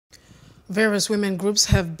Various women groups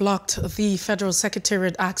have blocked the Federal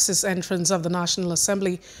Secretariat access entrance of the National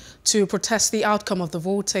Assembly to protest the outcome of the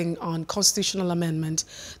voting on constitutional amendment.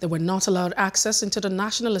 They were not allowed access into the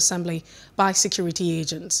National Assembly by security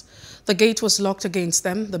agents. The gate was locked against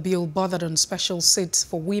them. The bill bothered on special seats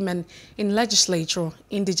for women in legislature,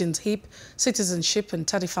 indigent HIP, citizenship and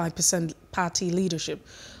 35% party leadership.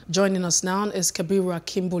 Joining us now is Kabiru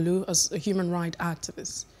Akimbolu, as a human rights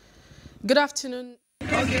activist. Good afternoon.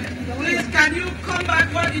 Okay, please, can you come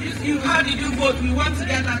back? What did you how did you vote? We want to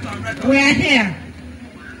get that on record. We are here.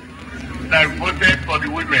 I voted for the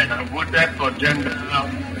women. I voted for gender.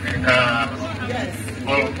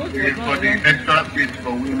 For the extra seats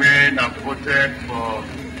for women. I voted for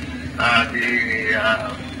the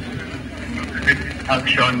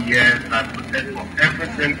action. Yes, I voted for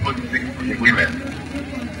everything for the women.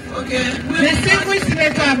 Okay. Distinguished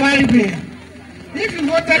Senator Abaribe, if you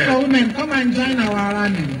voted for women, come and join our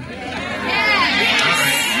running.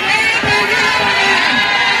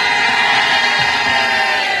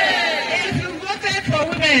 If you voted for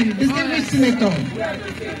women, distinguished Senator,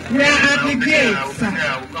 we are at the gates.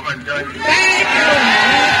 Thank you.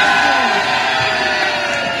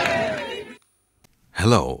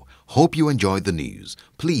 Hello, hope you enjoyed the news.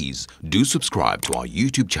 Please do subscribe to our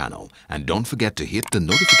YouTube channel and don't forget to hit the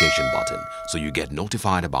notification button so you get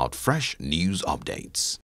notified about fresh news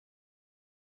updates.